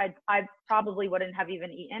 I probably wouldn't have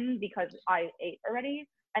even eaten because I ate already.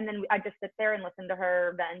 And then I'd just sit there and listen to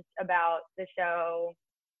her vent about the show.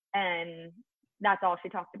 And that's all she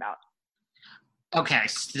talked about. Okay,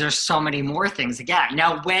 so there's so many more things again.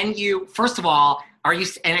 Now, first of all,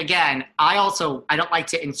 and again, I don't like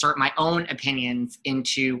to insert my own opinions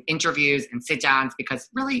into interviews and sit downs because it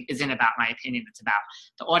really isn't about my opinion. It's about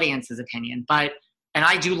the audience's opinion. And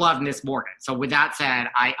I do love Miss Morgan. So with that said,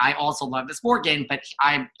 I also love Miss Morgan, but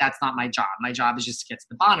that's not my job. My job is just to get to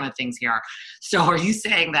the bottom of things here. So are you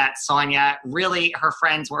saying that Sonja, really her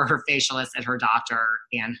friends were her facialists and her doctor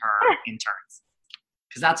and her interns?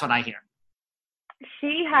 Because that's what I hear.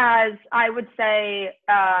 She has, I would say,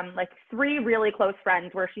 3 really close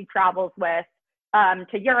friends where she travels with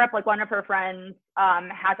to Europe. Like one of her friends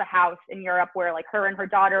has a house in Europe where her and her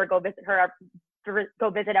daughter go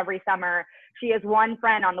visit every summer. She has one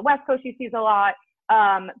friend on the West Coast she sees a lot.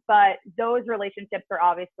 But those relationships are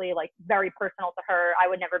obviously very personal to her. I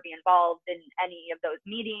would never be involved in any of those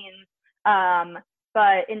meetings.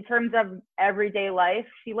 But in terms of everyday life,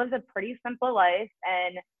 she lives a pretty simple life,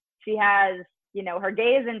 and she has her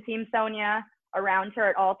gays and Team Sonja around her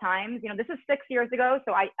at all times. This is 6 years ago,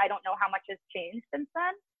 so I don't know how much has changed since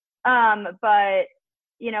then. But,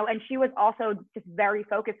 and she was also just very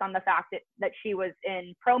focused on the fact that she was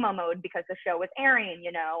in promo mode because the show was airing,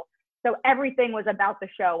 So everything was about the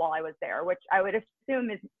show while I was there, which I would assume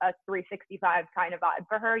is a 365 kind of vibe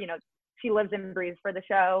for her. She lives and breathes for the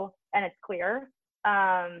show, and it's clear.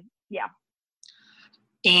 Yeah.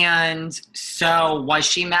 And so was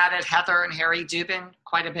she mad at Heather and Harry Dubin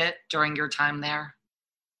quite a bit during your time there?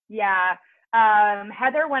 Yeah.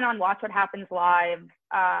 Heather went on Watch What Happens Live,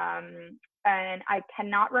 and I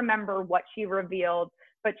cannot remember what she revealed,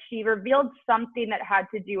 but she revealed something that had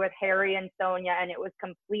to do with Harry and Sonja, and it was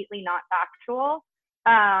completely not factual.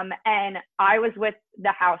 And I was with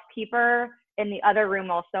the housekeeper in the other room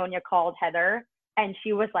while Sonja called Heather, and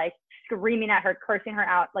she was screaming at her, cursing her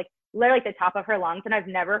out, literally at the top of her lungs. And I've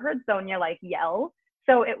never heard Sonja yell.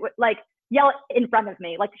 So it would yell in front of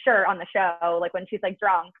me, sure, on the show, when she's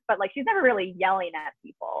drunk, but she's never really yelling at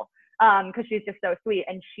people because she's just so sweet.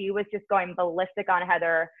 And she was just going ballistic on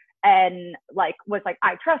Heather and was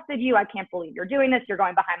I trusted you. I can't believe you're doing this. You're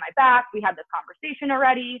going behind my back. We had this conversation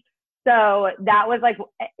already. So that was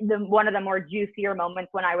one of the more juicier moments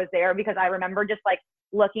when I was there, because I remember just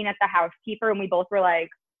looking at the housekeeper, and we both were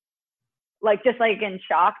in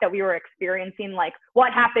shock that we were experiencing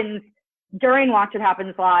what happens during Watch What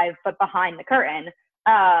Happens Live, but behind the curtain,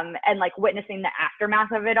 and witnessing the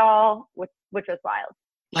aftermath of it all, which was wild.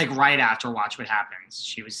 Right after Watch What Happens,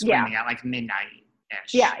 she was screaming at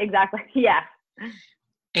midnight-ish. Yeah, exactly. Yeah.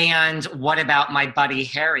 And what about my buddy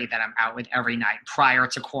Harry that I'm out with every night prior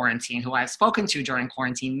to quarantine, who I've spoken to during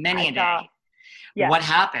quarantine many a day? Yeah. What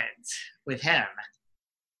happened with him?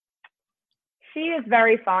 She is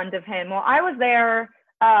very fond of him. Well, I was there.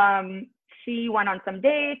 She went on some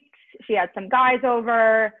dates. She had some guys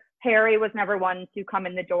over. Harry was never one to come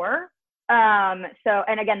in the door.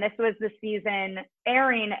 And again, this was the season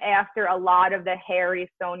airing after a lot of the Harry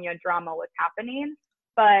Sonja drama was happening.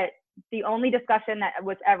 But the only discussion that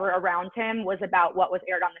was ever around him was about what was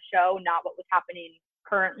aired on the show, not what was happening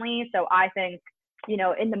currently. So I think,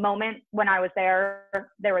 in the moment when I was there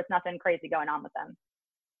was nothing crazy going on with them.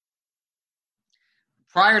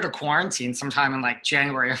 Prior to quarantine, sometime in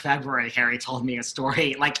January or February, Harry told me a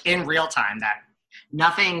story, in real time, that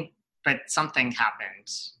nothing but something happened,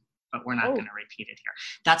 but we're not going to repeat it here.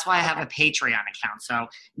 That's why I have a Patreon account. So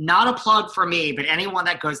not a plug for me, but anyone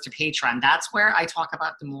that goes to Patreon, that's where I talk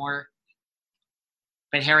about the more.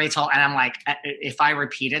 But Harry told, and I'm if I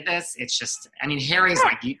repeated this, it's just, Harry's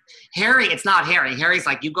Harry, it's not Harry. Harry's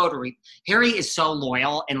you go to, Harry is so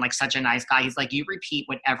loyal and such a nice guy. He's you repeat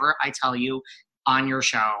whatever I tell you on your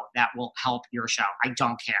show that will help your show. I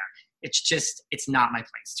don't care. It's just, it's not my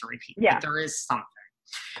place to repeat. Yeah. But there is something.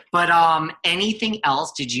 But anything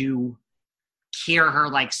else did you hear her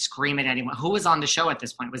like scream at anyone. Who was on the show at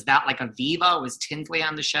this point? Was that like Aviva? Was Tinsley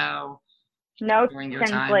on the show? No,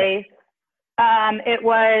 Tinsley. It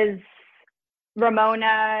was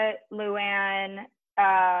Ramona, Luann,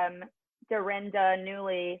 Dorinda,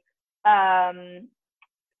 Newly,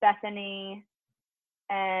 Bethany,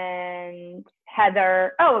 and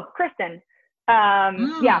Heather. Oh, Kristen.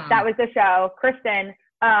 Yeah, that was the show. Kristen.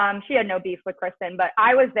 She had no beef with Kristen, but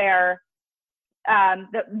I was there.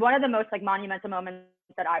 One of the most like monumental moments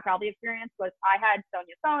that I probably experienced was I had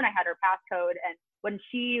Sonja's phone, I had her passcode, and when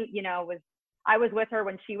she, I was with her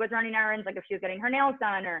when she was running errands, like if she was getting her nails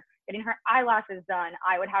done or getting her eyelashes done,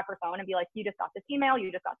 I would have her phone and be like, you just got this email,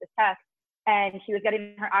 you just got this text. And she was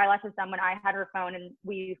getting her eyelashes done when I had her phone, and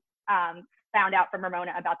we found out from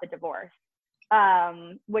Ramona about the divorce,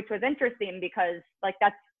 which was interesting because like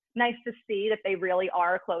that's nice to see that they really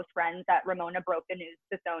are close friends, that Ramona broke the news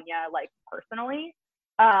to Sonja like personally,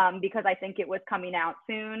 because I think it was coming out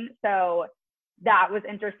soon. So that was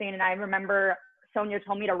interesting. And I remember Sonja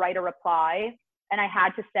told me to write a reply, and I had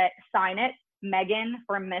to sign it Megan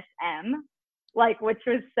for Miss M, like, which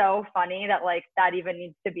was so funny that like that even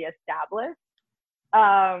needs to be established.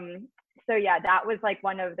 So yeah, that was like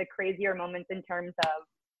one of the crazier moments in terms of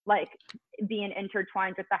like being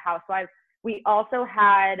intertwined with the housewives. We also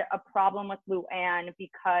had a problem with Luann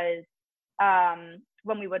because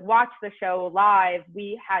when we would watch the show live,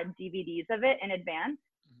 we had DVDs of it in advance.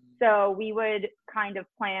 So we would kind of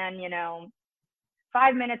plan,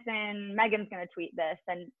 5 minutes in, Megan's going to tweet this,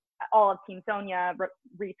 and all of Team Sonja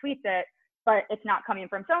retweets it, but it's not coming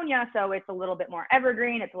from Sonja, so it's a little bit more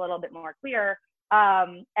evergreen, it's a little bit more clear.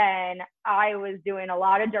 And I was doing a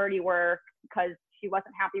lot of dirty work because she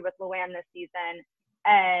wasn't happy with Luann this season.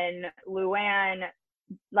 And Luann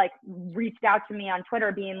like reached out to me on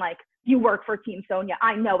Twitter being like, you work for Team Sonja,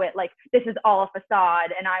 I know it, like this is all a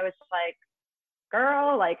facade. And I was like,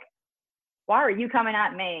 girl, like, why are you coming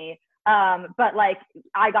at me? But like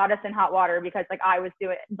I got us in hot water because like I was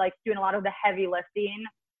doing a lot of the heavy lifting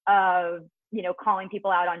of, calling people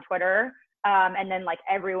out on Twitter. And then like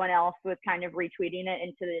everyone else was kind of retweeting it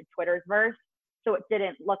into the Twitter's verse. So it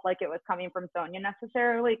didn't look like it was coming from Sonja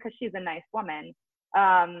necessarily, because she's a nice woman.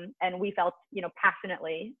 And we felt,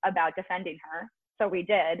 passionately about defending her. So we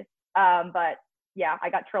did. But yeah, I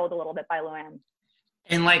got trolled a little bit by Luann.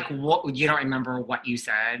 And like, what, you don't remember what you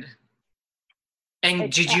said?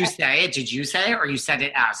 And did you say it, or you said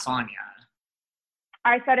it as Sonja?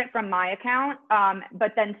 I said it from my account,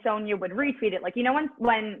 but then Sonja would retweet it. Like,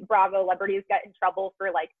 when Bravo celebrities get in trouble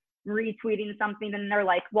for like retweeting something and they're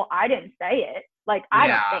like, well, I didn't say it. Like, I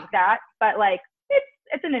don't think that, but like,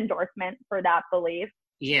 it's an endorsement for that belief.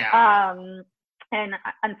 Yeah. And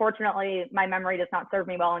unfortunately, my memory does not serve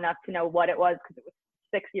me well enough to know what it was, because it was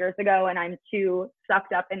 6 years ago and I'm too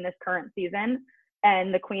sucked up in this current season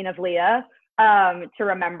and the Queen of Leah to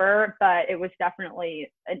remember. But it was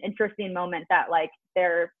definitely an interesting moment that like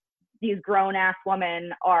these grown ass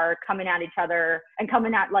women are coming at each other and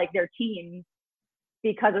coming at like their teams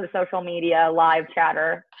because of the social media live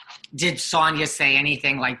chatter. Did Sonja say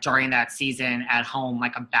anything like during that season at home,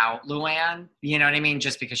 like about Luann? You know what I mean?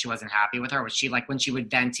 Just because she wasn't happy with her? Was she like, when she would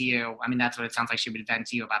vent to you? I mean, that's what it sounds like, she would vent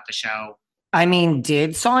to you about the show. I mean, did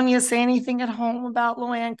Sonja say anything at home about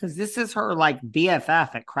Luann? Because this is her like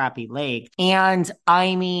BFF at Crappy Lake. And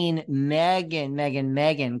I mean,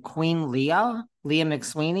 Megan, Queen Leah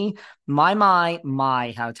McSweeney,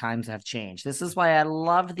 my, how times have changed. This is why I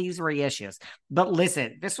love these reissues. But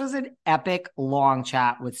listen, this was an epic long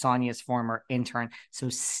chat with Sonja's former intern. So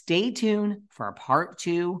stay tuned for a part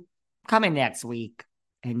 2 coming next week.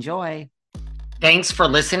 Enjoy. Thanks for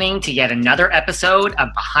listening to yet another episode of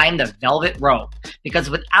Behind the Velvet Rope. Because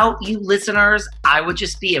without you listeners, I would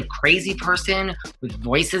just be a crazy person with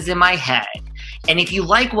voices in my head. And if you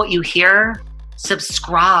like what you hear,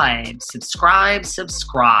 subscribe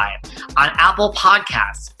on Apple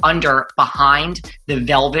Podcasts under Behind the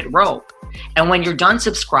Velvet Rope. And when you're done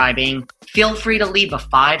subscribing, feel free to leave a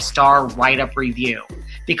 5-star write-up review,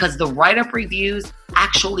 because the write-up reviews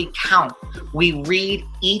actually count. We read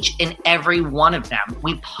each and every one of them.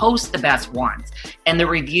 We post the best ones, and the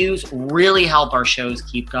reviews really help our shows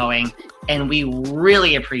keep going. And we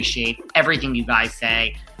really appreciate everything you guys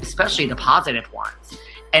say, especially the positive ones.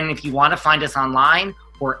 And if you want to find us online,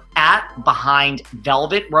 we're at Behind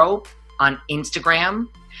Velvet Rope on Instagram.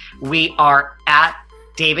 We are at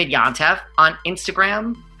David Yontef on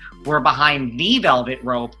Instagram. We're Behind the Velvet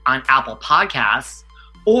Rope on Apple Podcasts.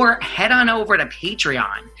 Or head on over to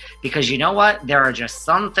Patreon, because you know what? There are just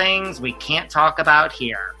some things we can't talk about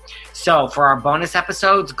here. So for our bonus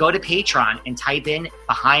episodes, go to Patreon and type in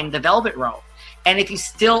Behind the Velvet Rope. And if you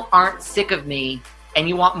still aren't sick of me and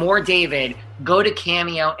you want more David, go to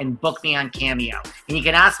Cameo and book me on Cameo. And you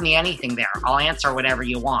can ask me anything there. I'll answer whatever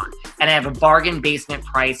you want. And I have a bargain basement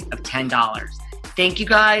price of $10. Thank you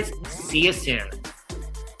guys. See you soon.